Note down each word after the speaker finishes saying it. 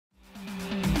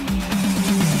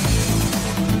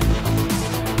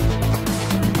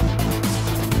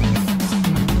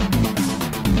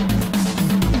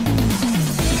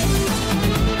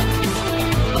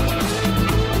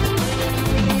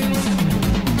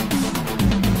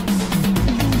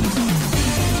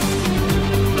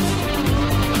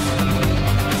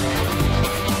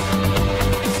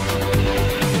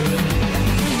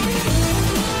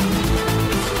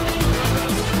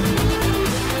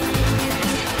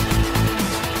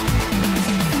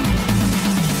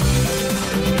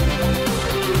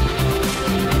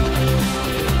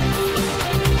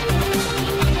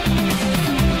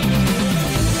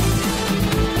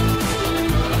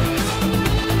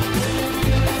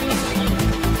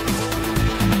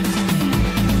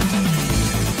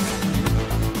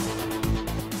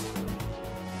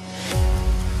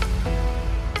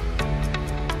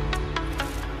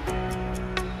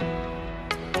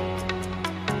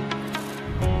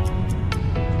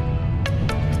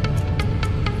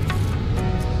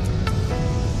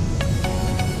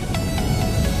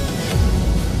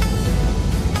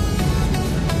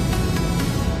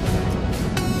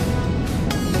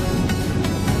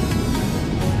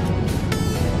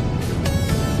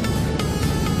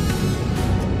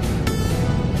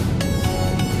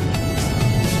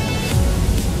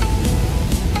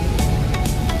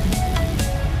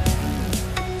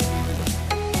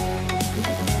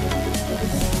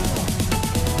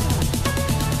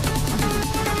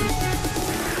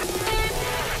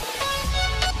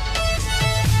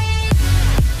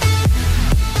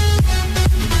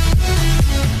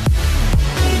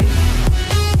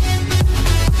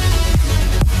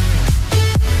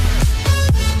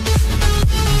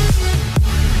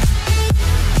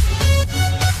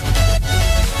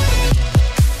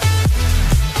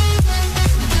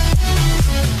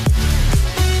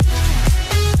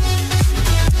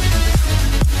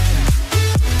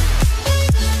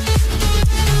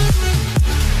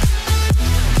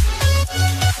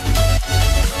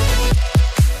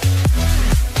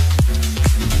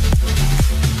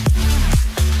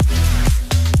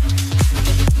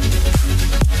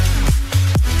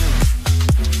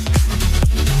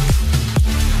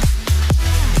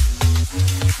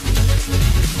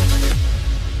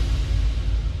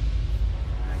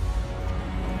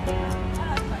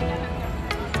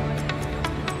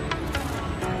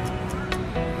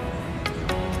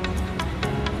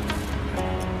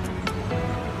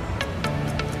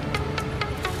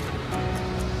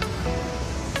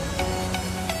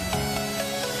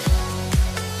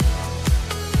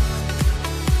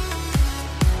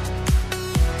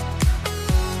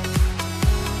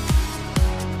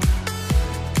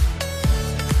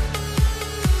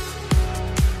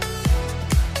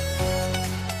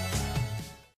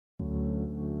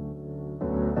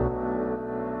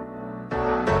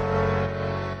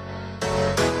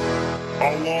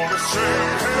wanna say,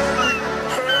 hey,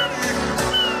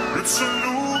 hey, it's a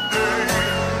new day,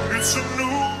 it's a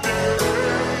new day.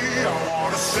 I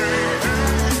wanna say,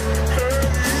 hey,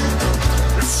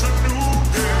 hey, it's a new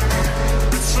day,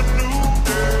 it's a new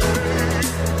day.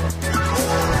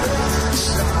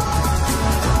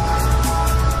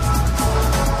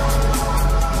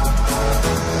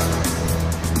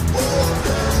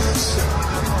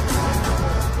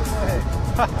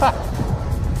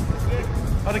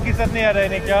 Har du kissat ner dig,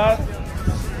 Niklas?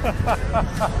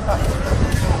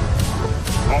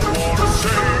 I wanna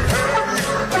say, hey,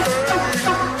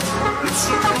 hey, it's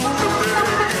a new day,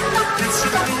 it's a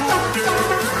new day.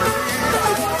 I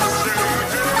wanna say,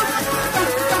 hey, hey,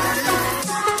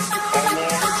 I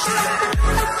wanna say.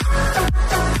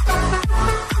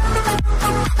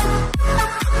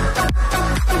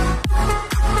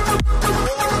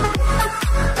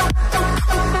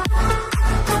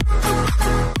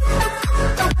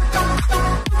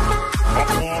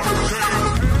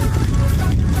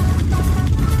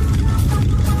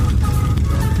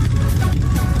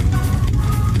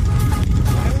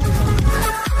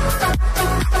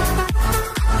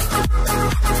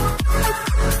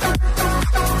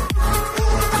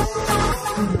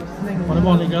 Var det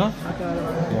vanliga?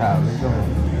 Jävligt bra.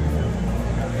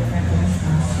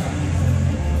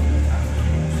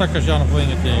 Stackars Jan får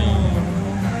ingenting.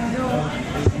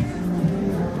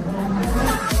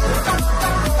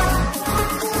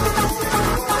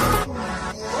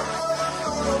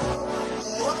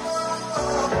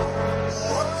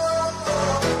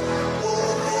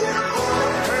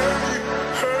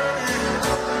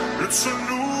 It's a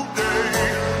new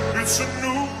day, it's a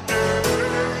new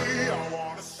day. I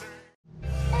wanna say.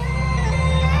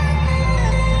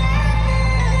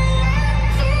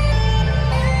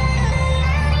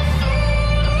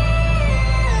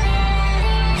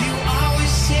 You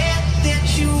always said that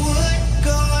you would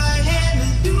go ahead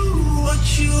and do what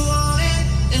you wanted,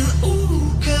 and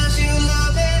ooh, 'cause you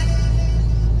love it.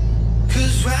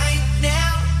 'Cause right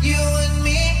now, you and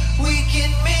me, we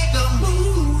can make a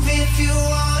move if you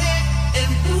want it, and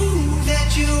prove that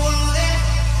you want it.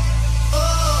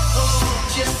 Oh, oh,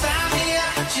 just find me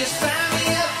up, just find me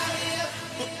up.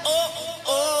 Oh, oh,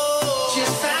 oh,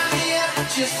 just find me up,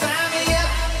 just find me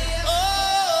up. Oh,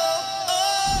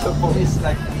 oh. It's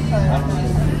like,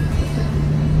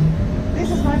 This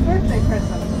is my birthday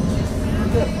present.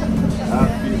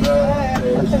 happy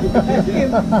birthday.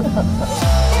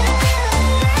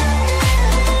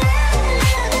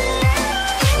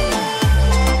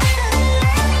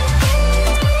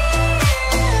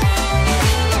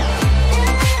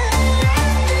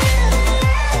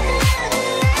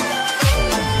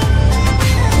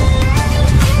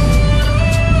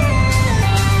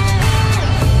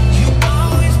 You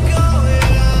always go it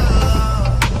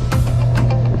alone.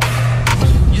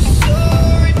 You're so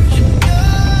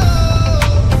original.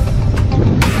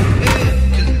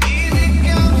 'Cause easy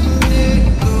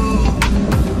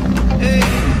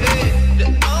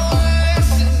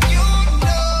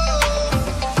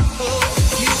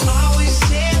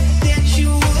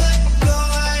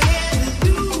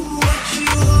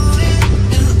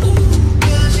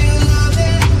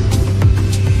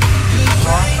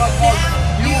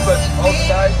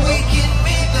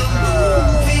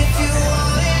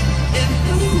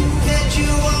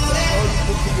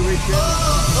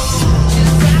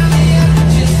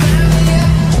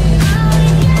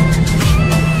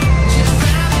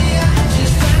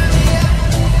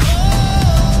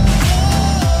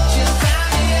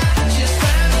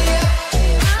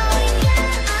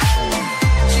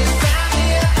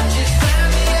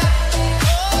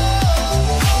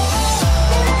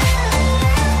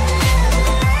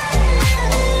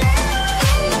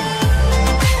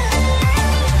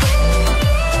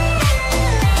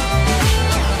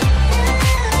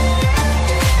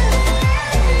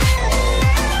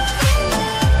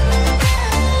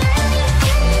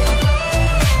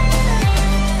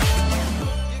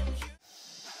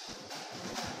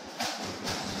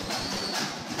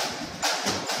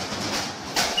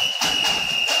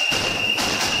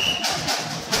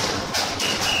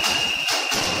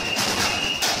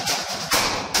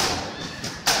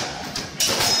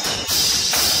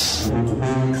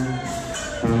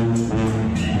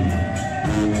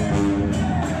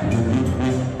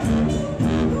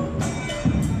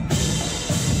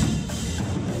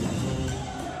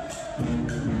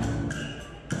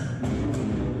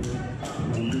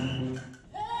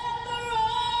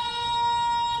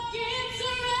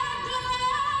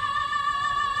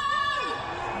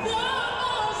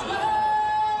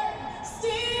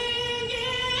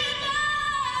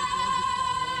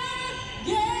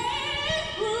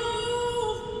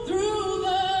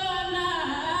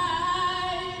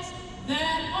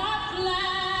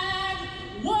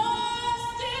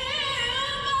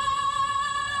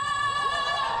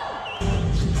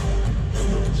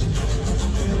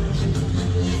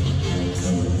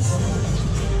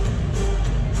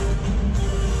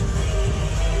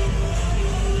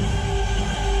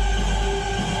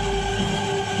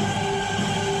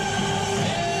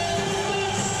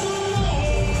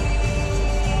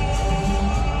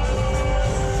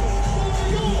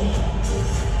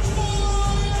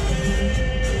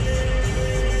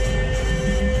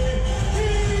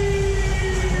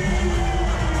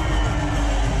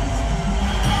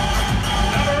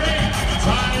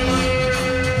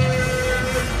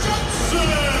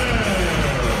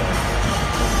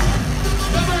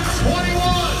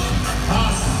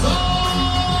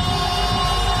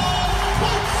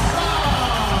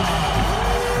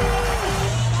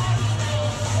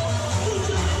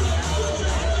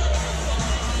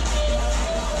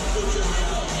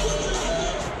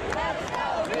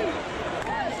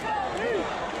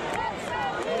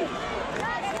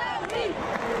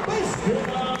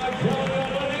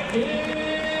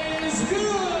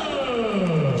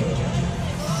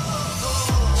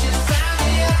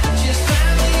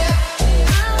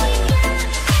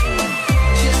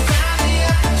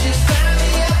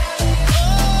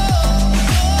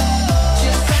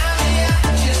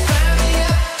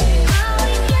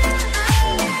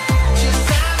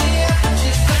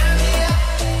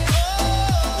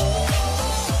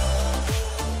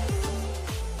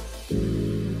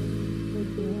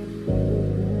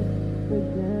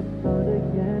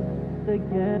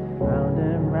again, round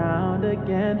and round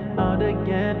again, out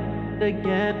again,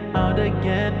 again, out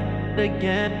again,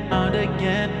 again, out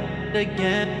again,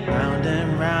 again, round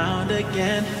and round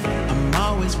again. I'm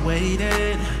always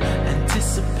waiting,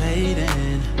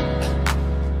 anticipating.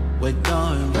 We're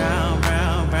going round,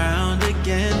 round, round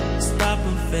again. Stop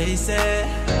and face it,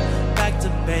 back to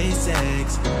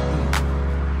basics.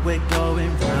 We're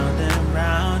going round and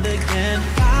round again.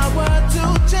 Power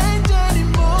to change any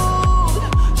mood.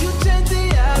 You change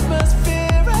the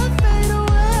atmosphere and fade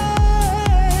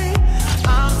away.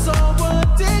 I'm so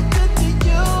addicted to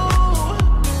you.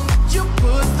 You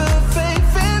put the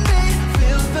faith in me,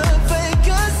 feel the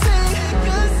vacancy.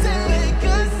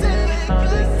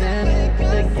 Out again,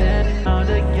 again, out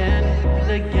again,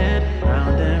 again,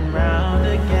 round and round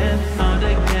again, out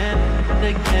again,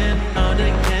 again, out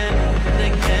again,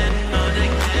 again, out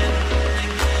again,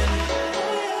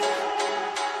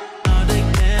 out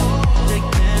again,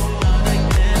 again, out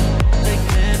again,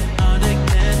 again, out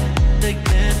again,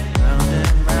 again, round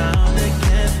and round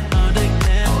again, out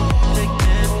again,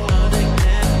 again, out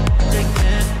again,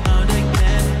 again, out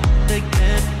again,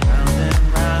 again, round and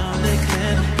round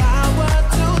again. Power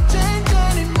to change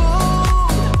any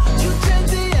mood. You change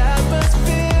the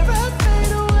atmosphere and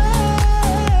fade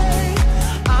away.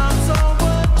 I'm so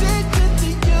addicted to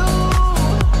you.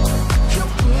 You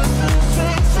put the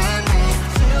faith in me,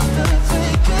 feel the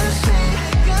vacancy.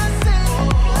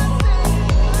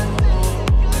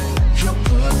 You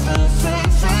put the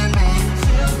faith in me,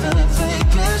 feel the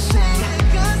vacancy.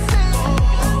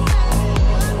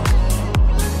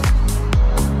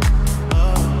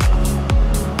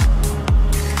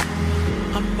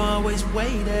 I'm always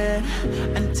waiting,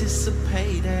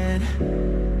 anticipating.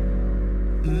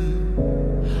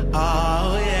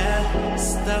 Oh yeah,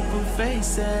 stop and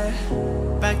face it,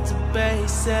 back to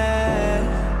basic.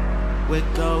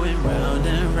 We're going round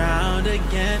and round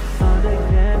again,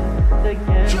 again,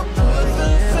 again. You put the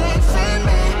faith in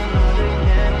me,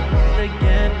 again,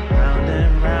 again, round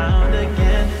and round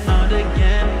again, out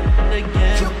again,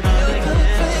 again. You put the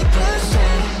vacancy,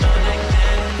 out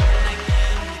again,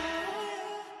 again.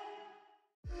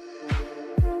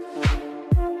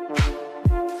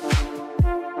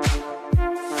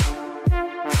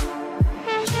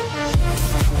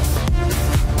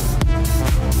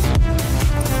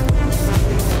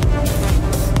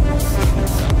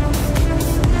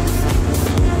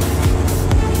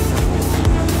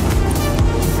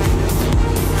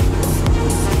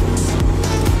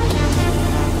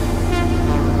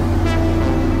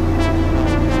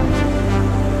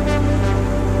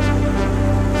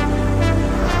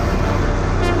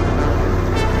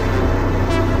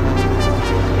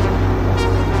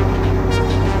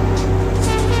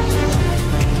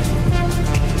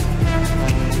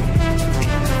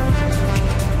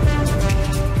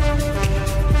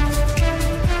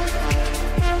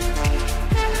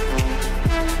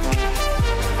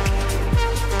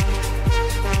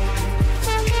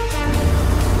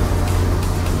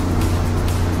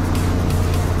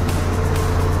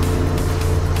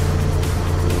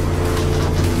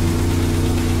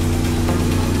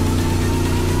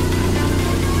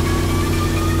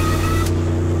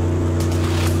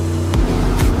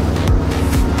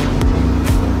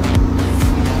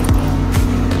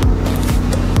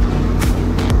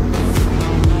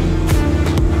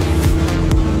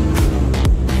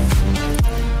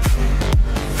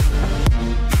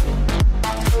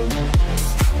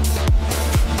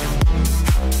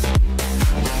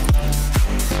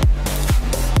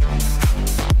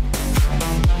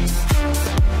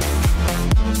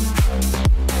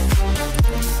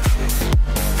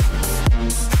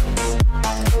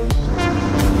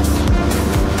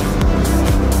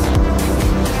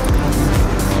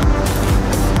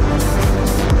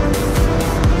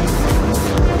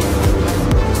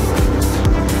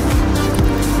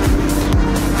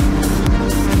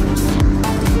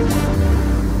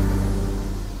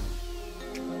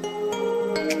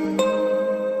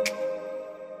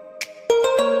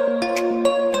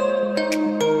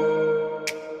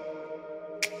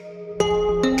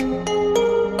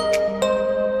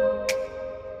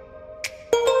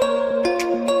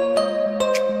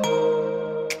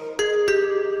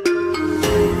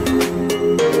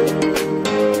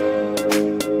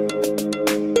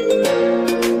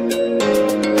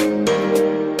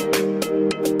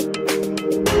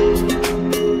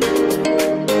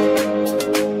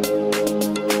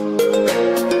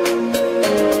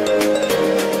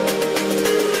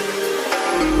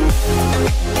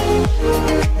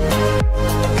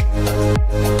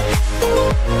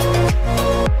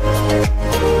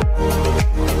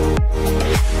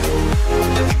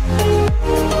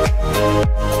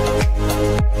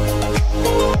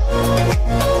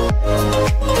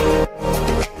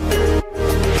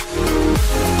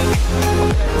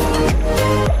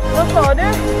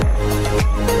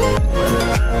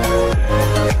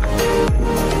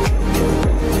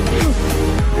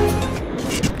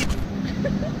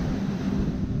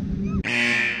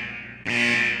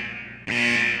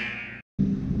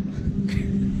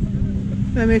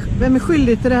 Vem är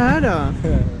skyldig till det här då?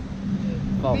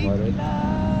 Fan vad det.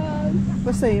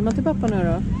 Vad säger man till pappa nu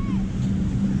då?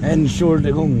 En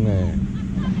kjorde gång.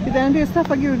 Det är en del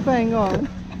straffa Gud på en gång.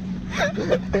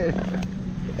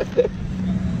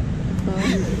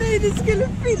 Nej, det skulle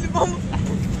filma om.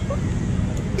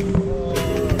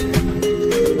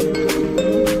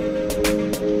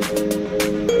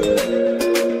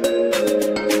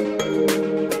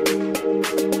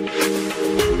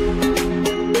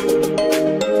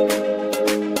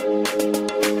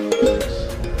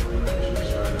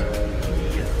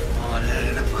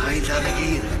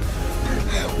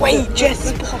 Wait,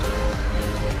 Jesper!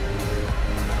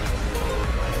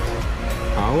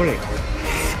 Ja, det.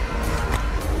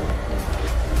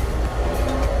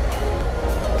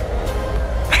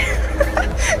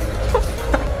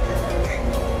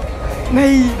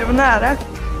 Nej, det var nära.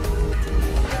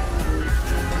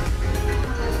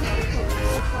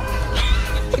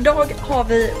 Idag har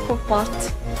vi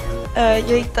shoppat.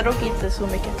 Jag hittade dock inte så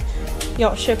mycket.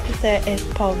 Jag köpte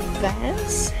ett par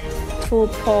Vans, 2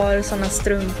 par sådana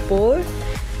strumpor,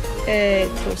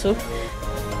 trosor,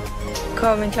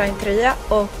 Calvin Klein tröja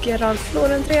och Ralph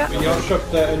Lauren tröja. Jag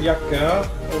köpte en jacka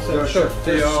och sen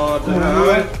köpte jag det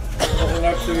här. Och sen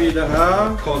köpte vi det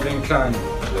här. Calvin Klein.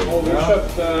 Och vi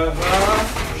köpte här.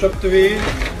 Köpte vi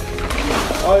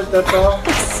allt detta.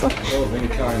 Calvin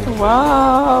Klein.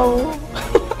 Wow!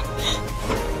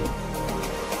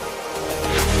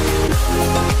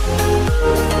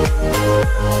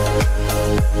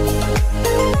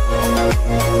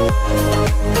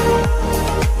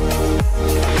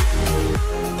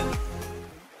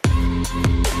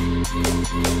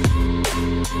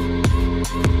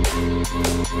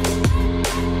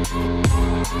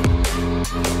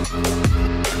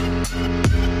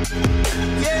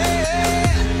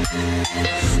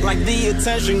 Like the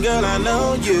attention, girl, I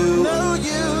know you.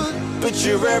 But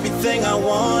you're everything I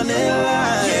want in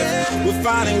life. We're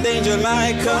fighting danger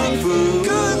like kung fu.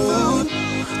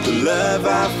 The love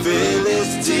I feel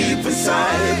is deep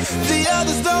inside. The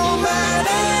others don't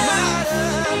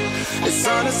matter. It's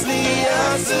honestly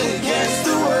us against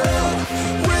the world.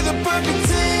 We're the perfect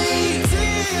team.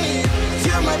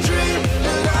 You're my dream,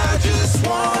 and I just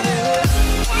want it.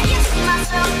 Can't get to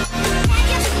myself. Can't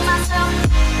get to myself.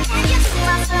 Can't get to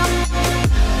myself.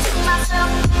 To myself.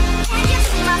 Can't get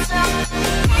to myself.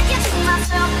 Can't get to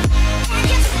myself. Can't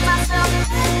get to myself.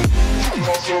 To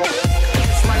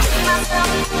myself.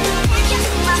 Can't get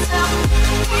to myself.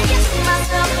 Can't get to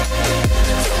myself.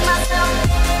 To myself.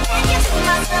 Can't get to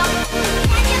myself.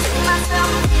 Can't get to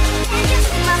myself. Can't get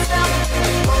to myself.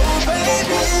 Oh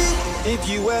baby, if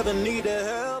you ever need a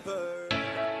helper.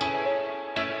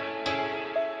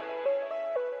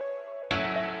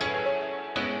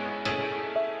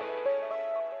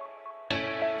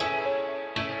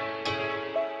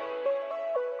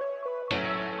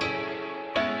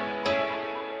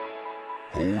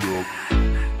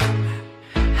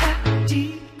 How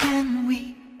deep can we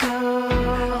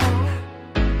go?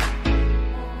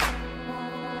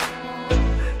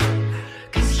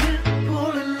 'Cause you're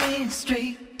pulling me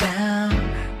straight down.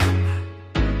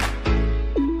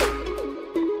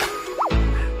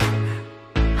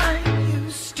 I'm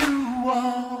used to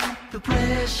all the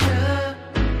pressure,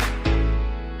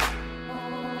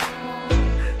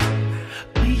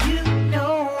 but you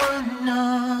know I'm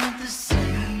not the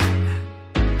same.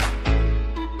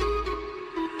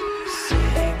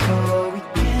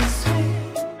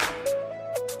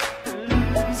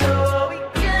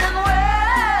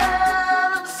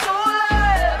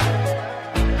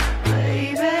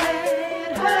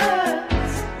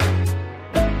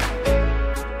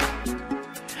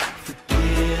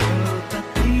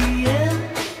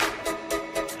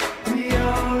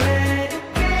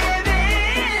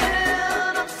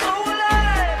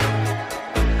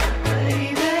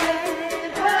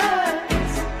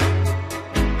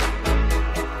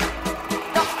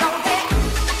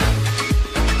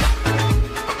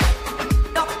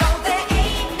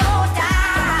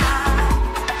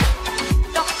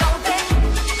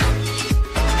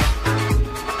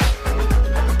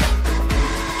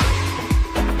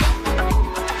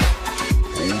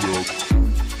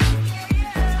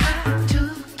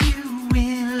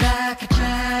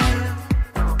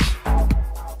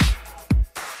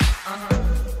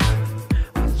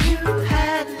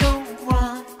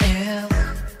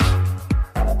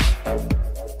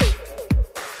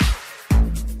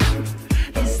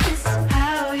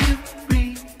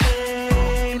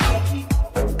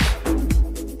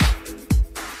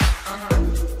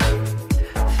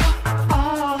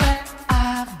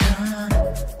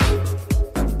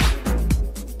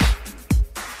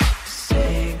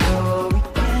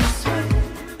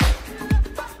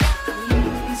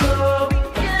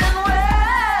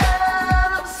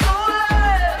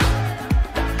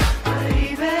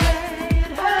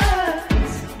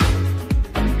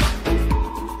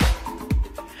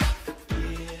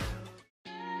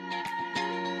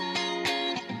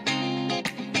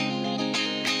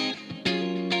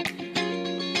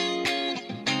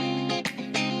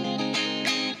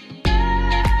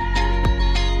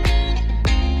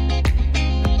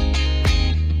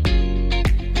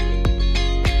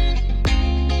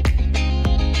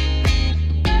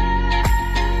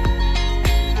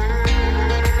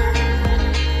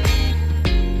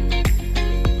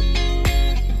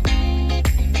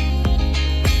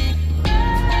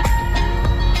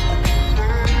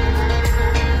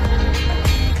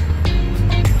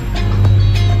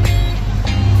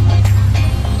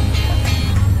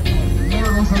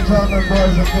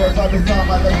 version for it every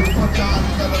time I let you put your hands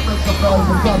together, make some noise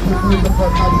and jump your music for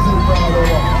super all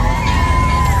over.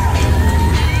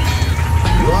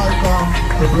 Welcome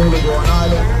to Blue Lagoon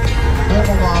Island, home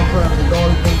of our friends, the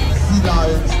dolphins, sea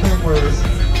lions, stingrays,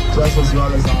 just as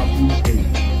well as our blue state.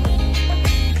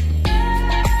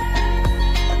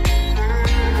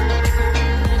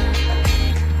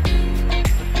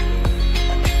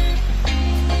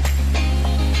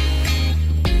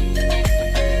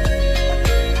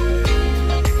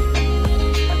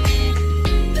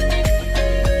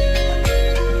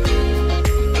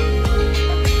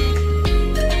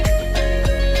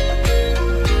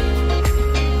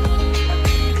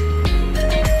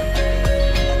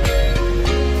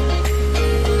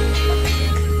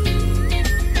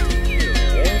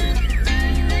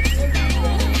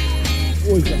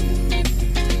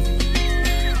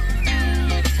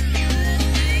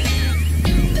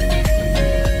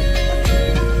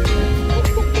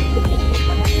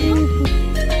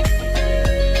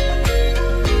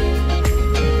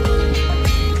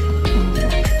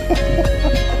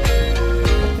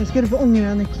 Ska du få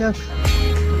ångra, Niklas?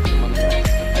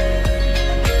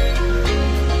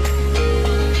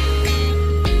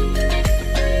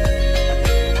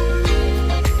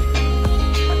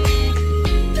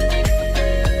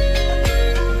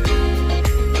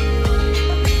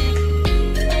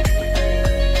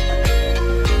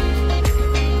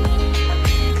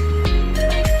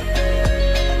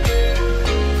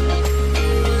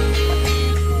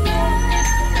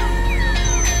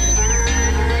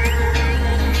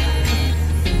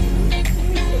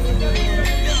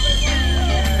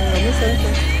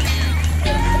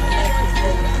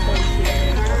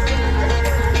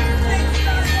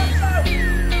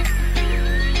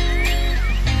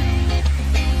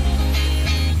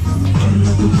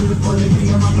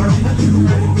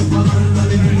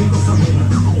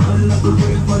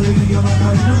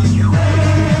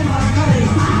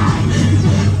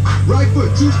 Right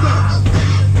foot, 2 stumps.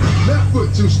 Left foot,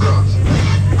 2 stumps.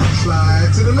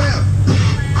 Slide to the left.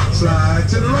 Slide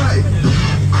to the right.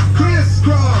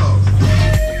 Crisscross.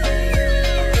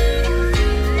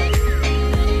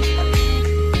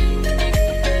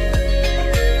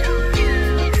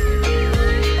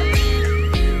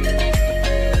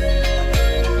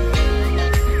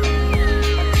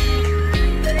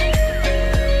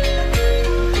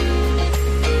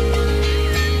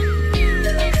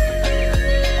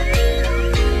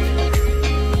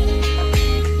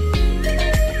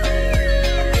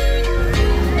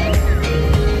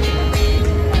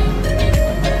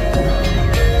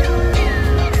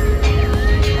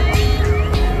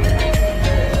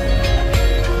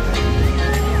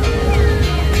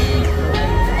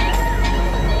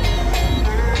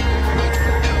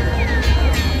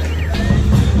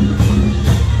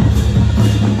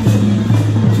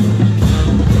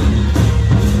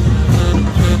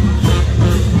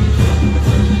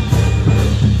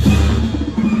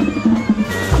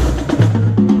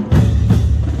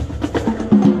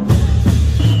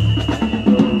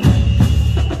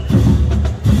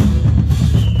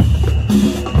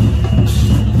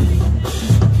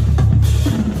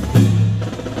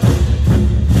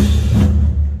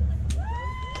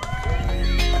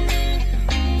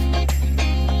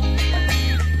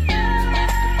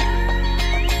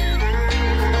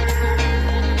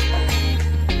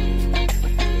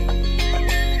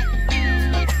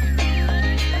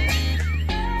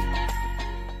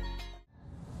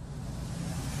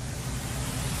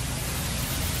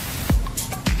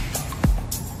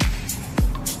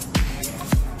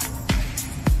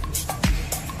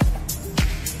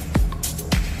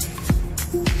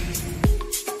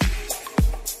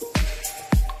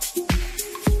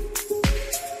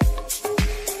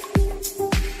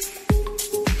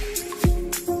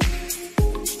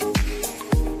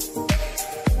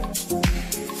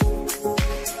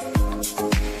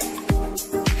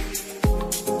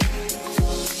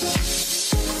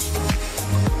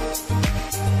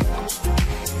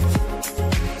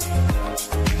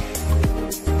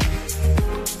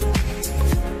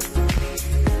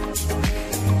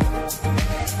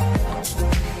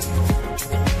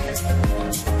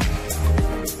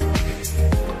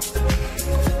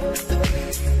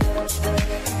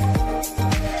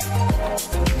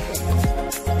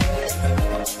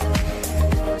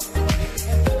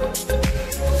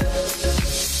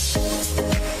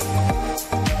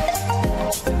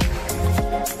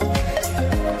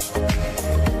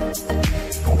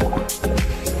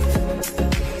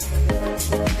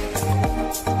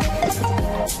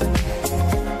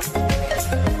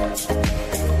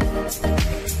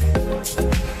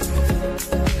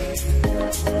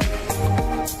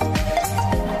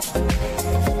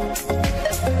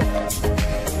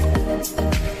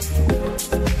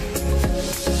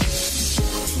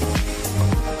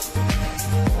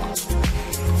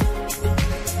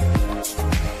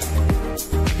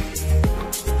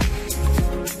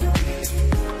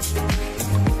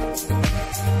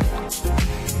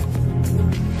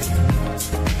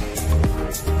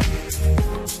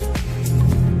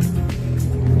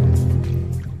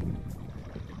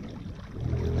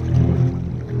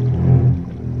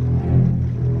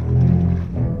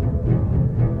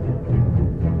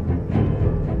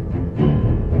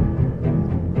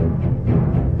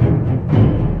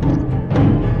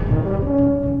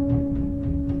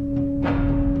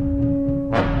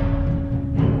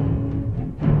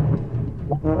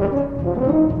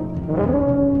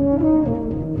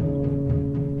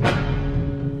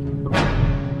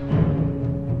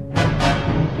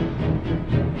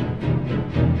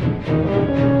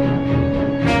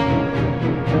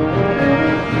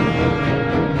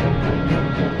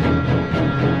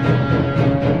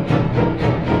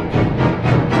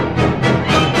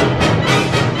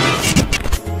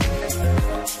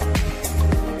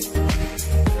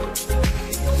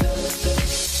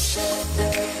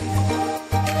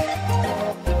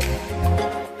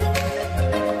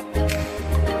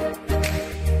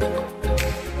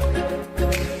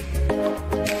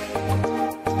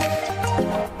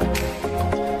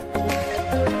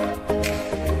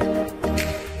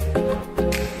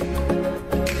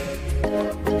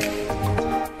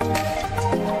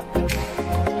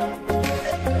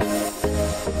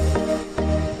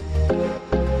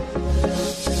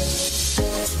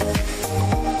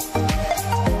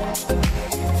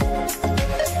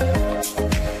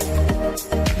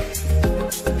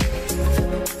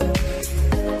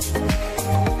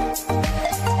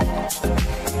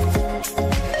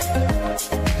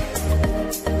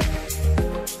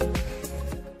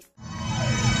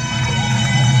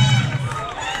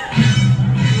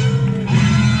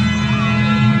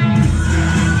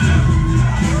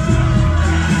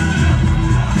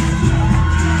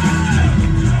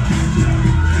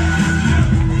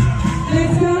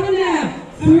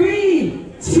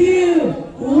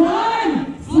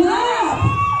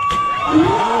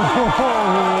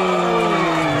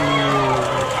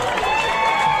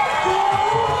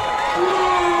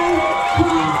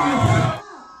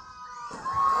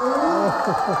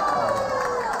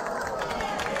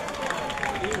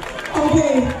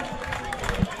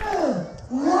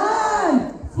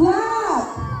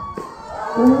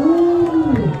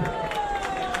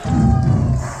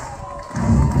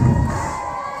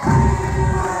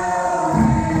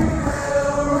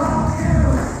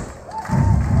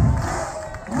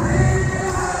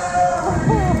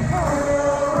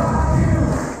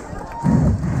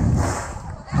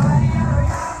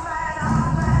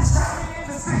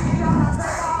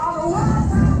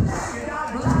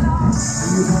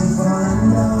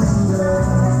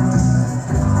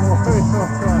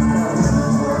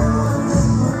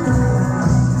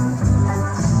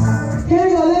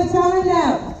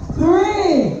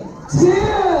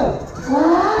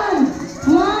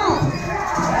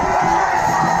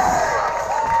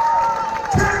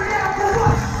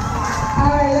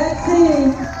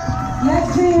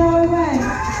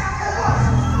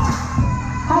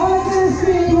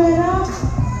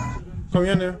 Kom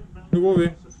igen nu. Nu går vi.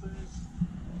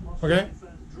 Okej?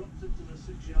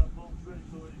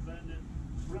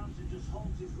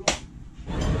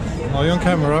 Now you're on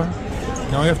camera.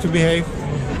 Now you have to behave.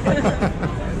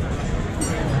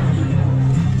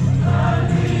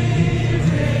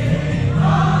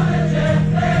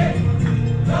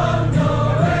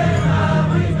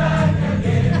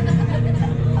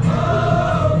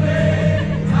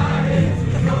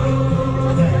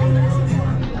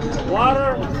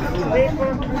 Water,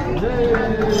 paper.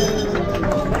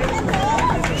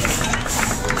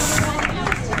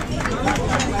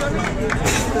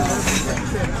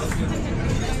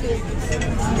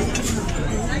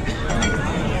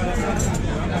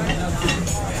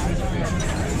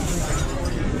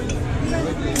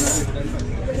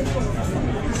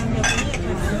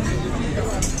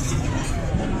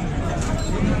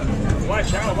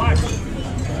 Watch out, watch.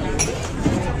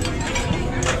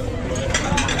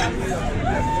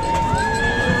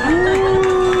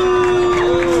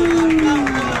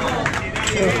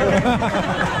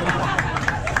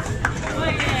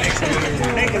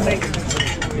 Thank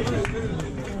you.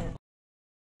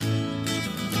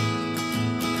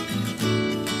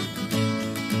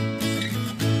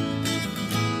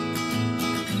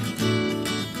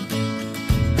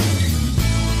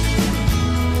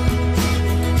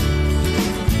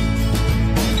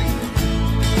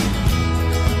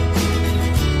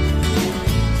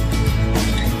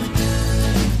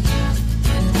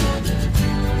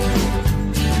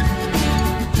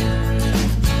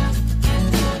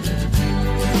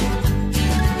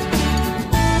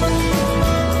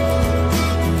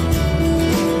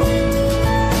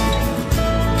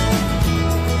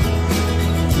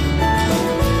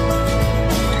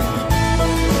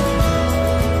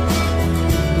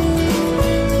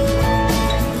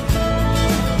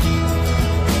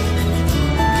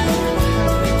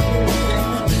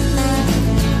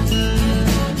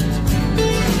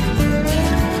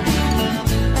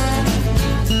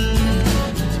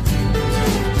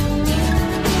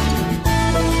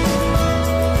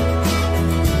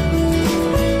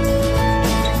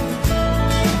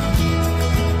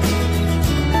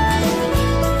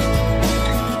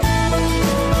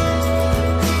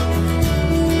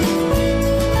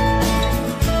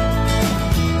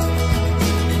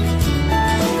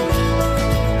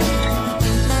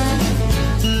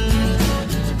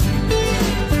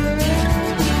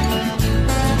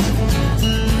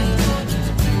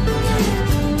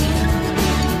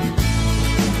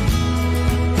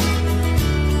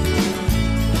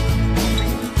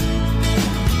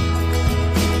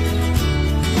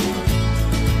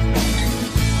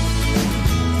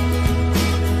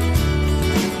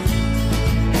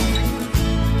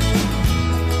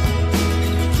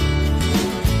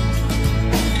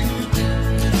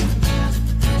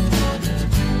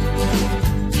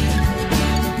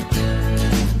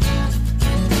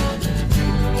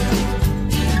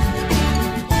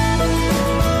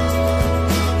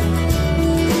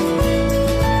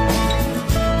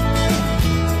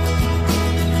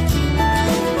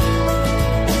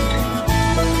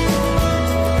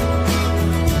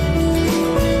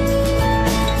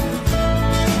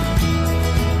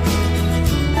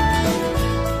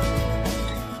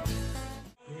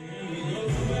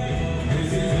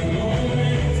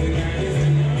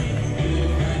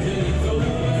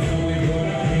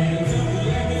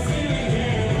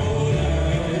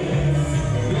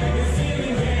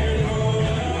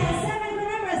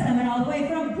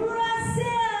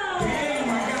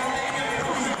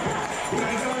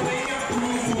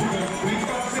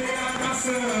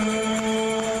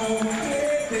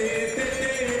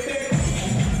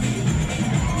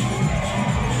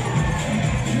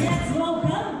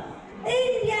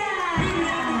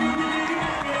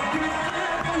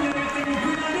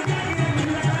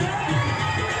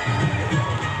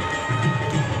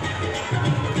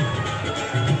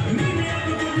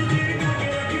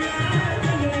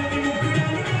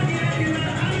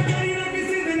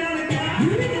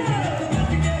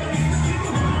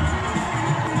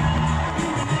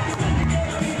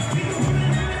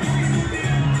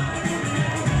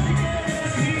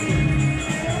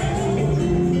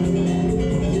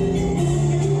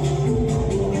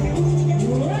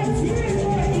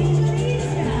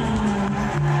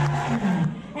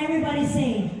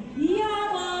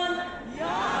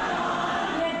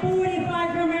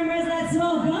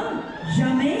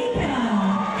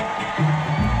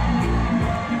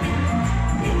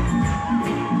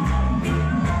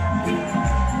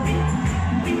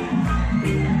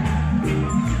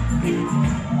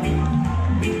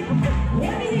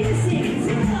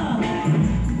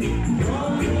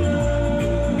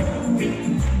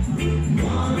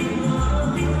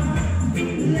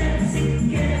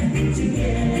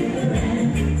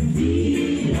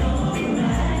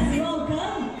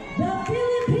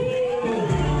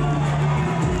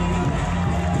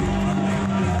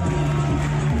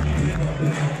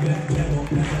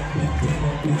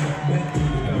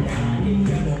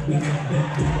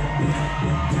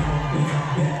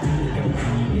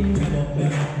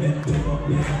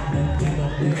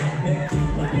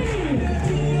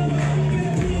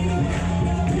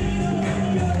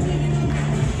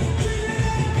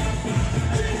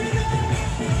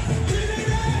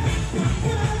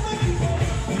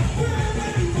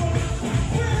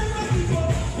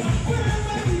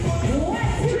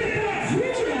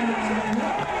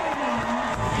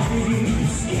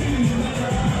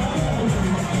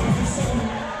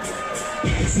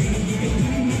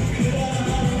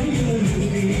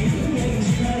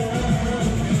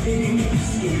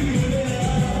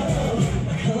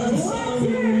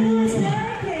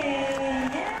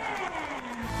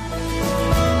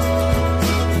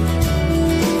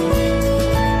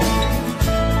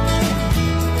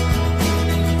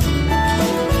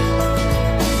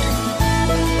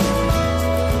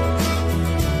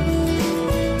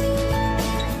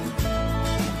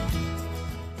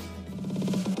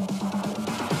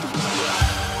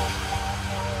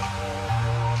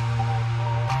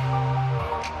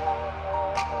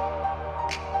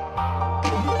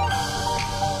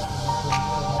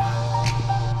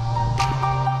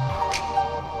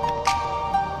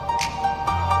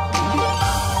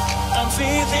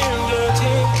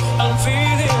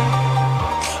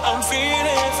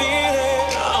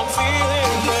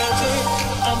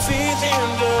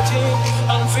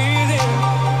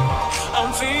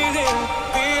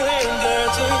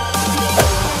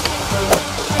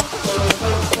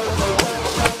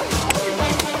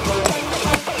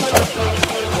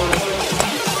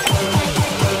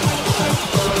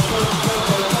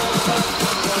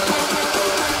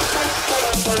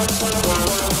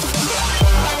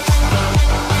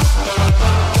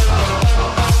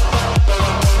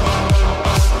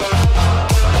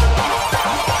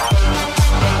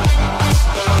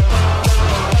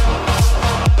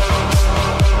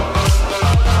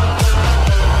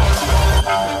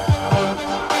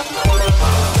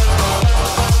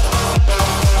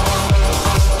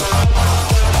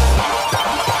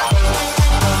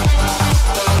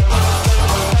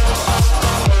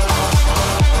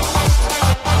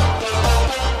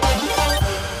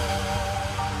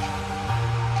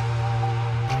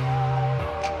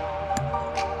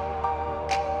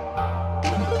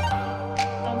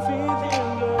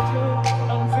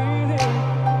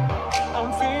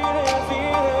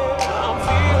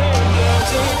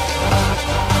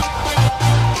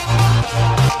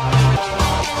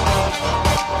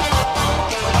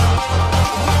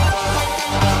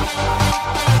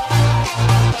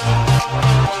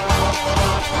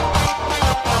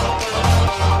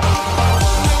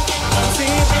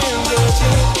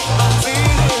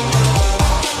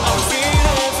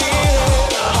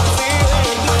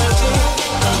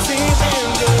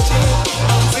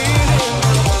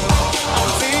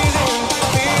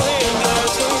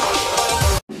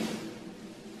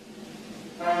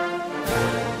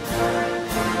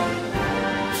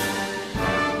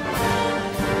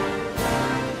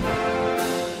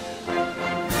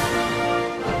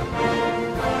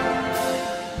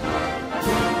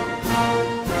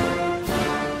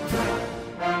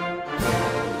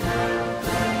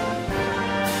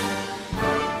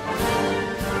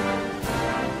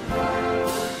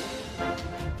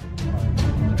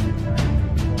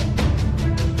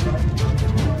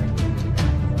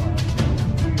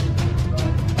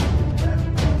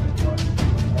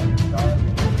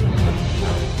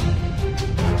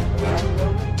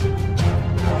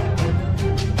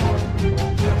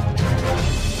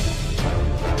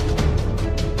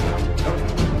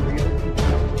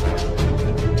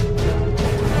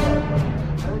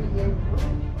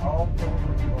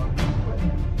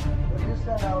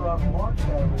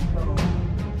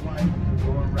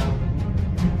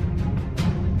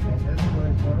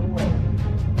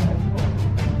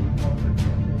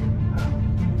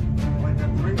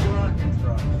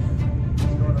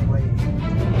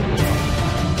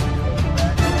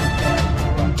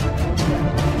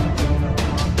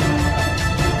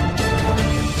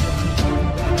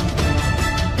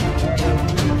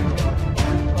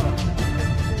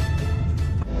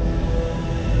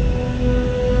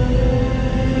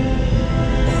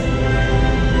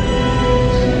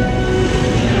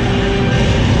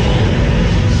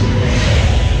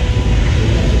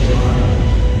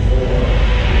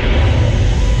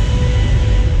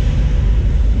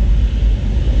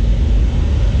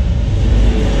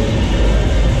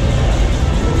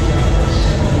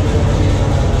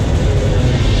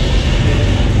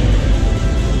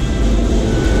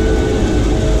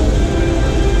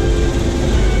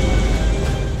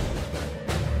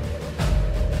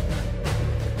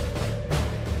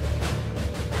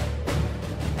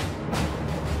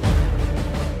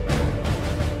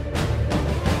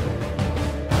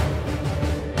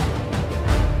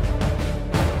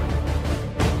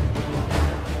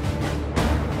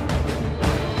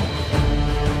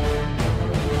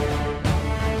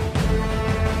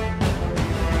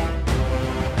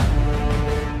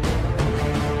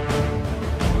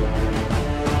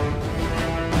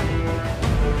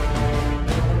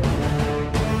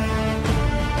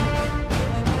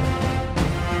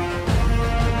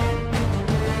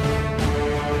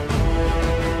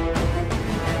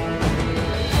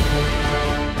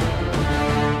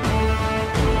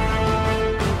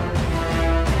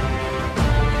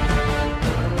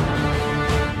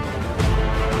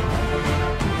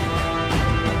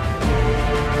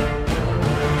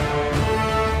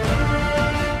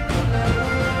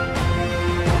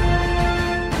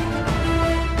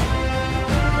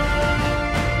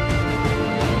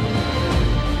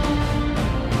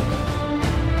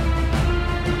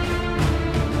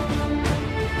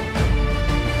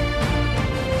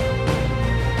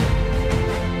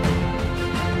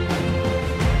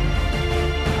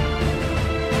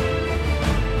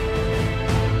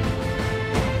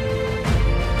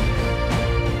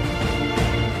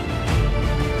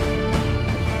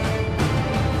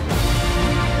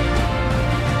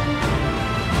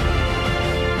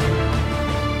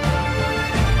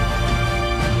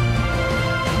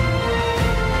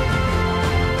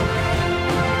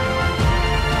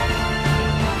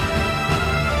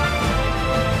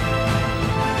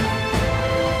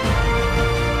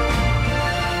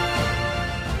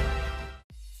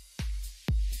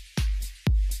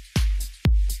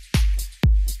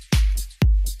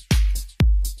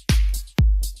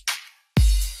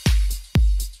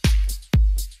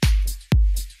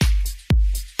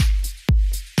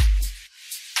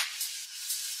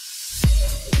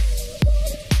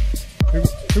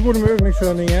 Hur går det med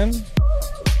övningskörningen?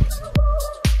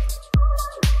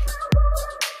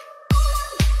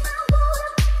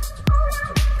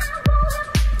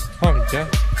 Harka.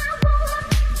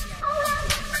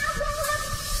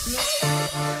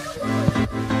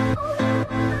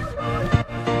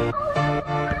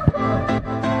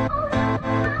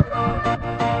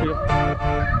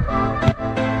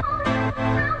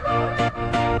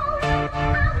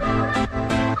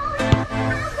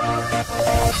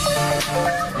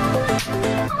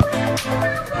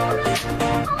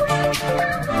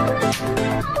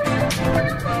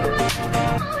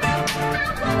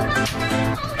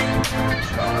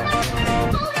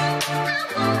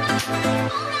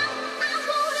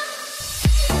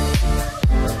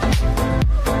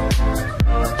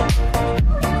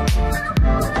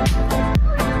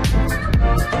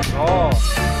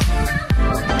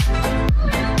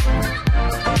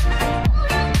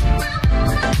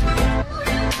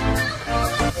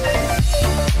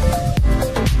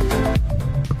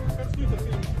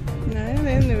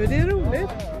 Nej, nu är det roligt.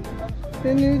 Det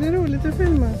är nu det är roligt att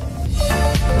filma.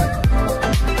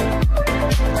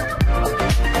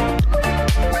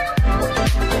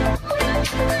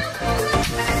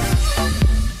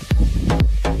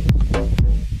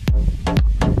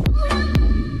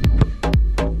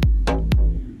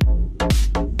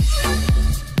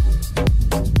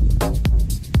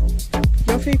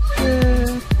 Jag fick...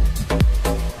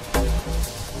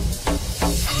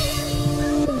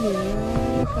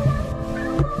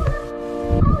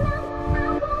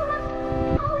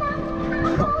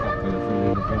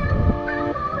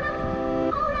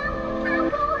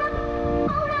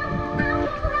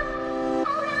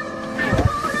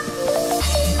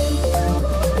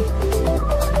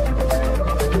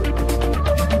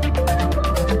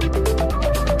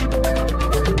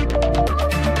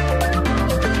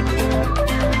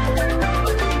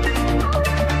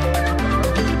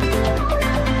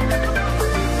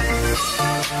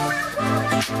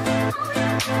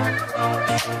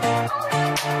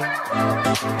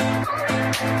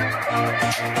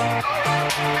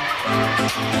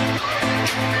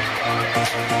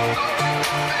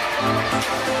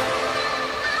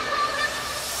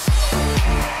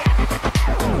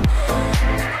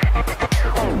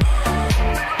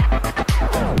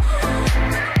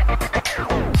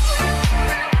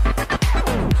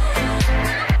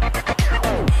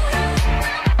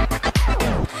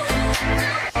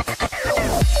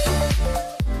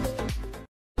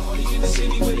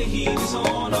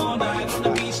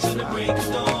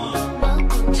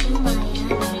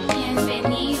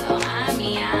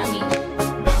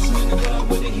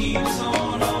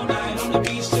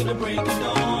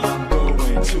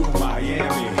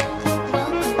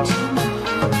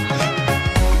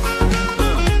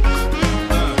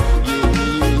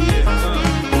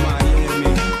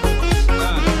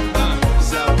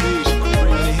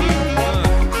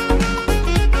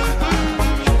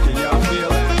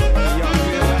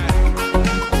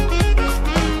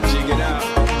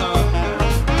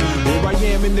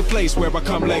 Where I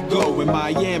come let go in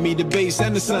Miami, the bass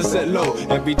and the sunset low.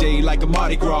 Every day like a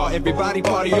Mardi Gras, everybody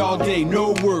party all day,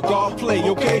 no work, all play,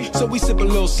 okay? So we sip a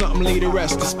little something, leave the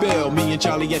rest to spill. Me and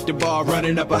Charlie at the bar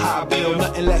running up a high bill,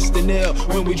 nothing less than ill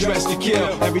when we dress to kill.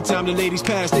 Every time the ladies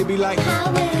pass, they be like,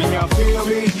 can y'all feel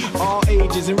me? All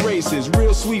ages and races,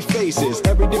 real sweet faces,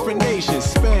 every different nation,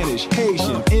 Spanish,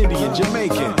 Haitian, Indian,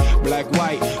 Jamaican, black,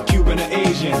 white, Cuban or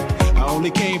Asian. I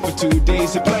only came for 2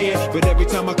 days to play it, but every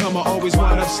time I come I always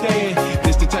wind up staying.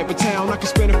 This the type of town I can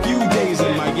spend a few days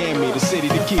in. Miami, the city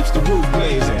that keeps the roof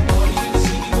blazing.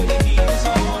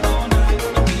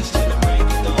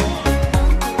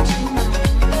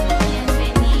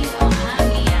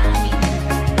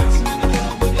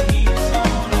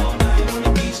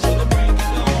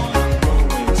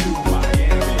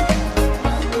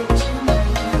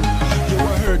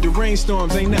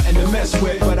 Rainstorms ain't nothing to mess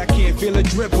with, but I can't feel a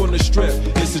drip on the strip.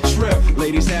 It's a trip.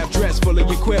 Ladies half dressed, full of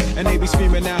your quip, and they be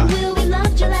screaming out, "Will we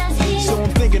love your last hit?" So I'm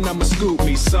thinking I'ma scoop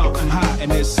me something hot in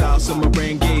this South Summer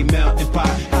rain gay melting pot.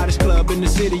 Hottest club in the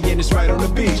city, and it's right on the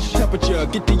beach. Temperature,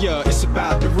 get the it's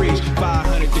about to reach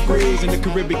 500 degrees in the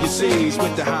Caribbean seas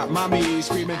with the hot mommy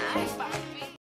screaming.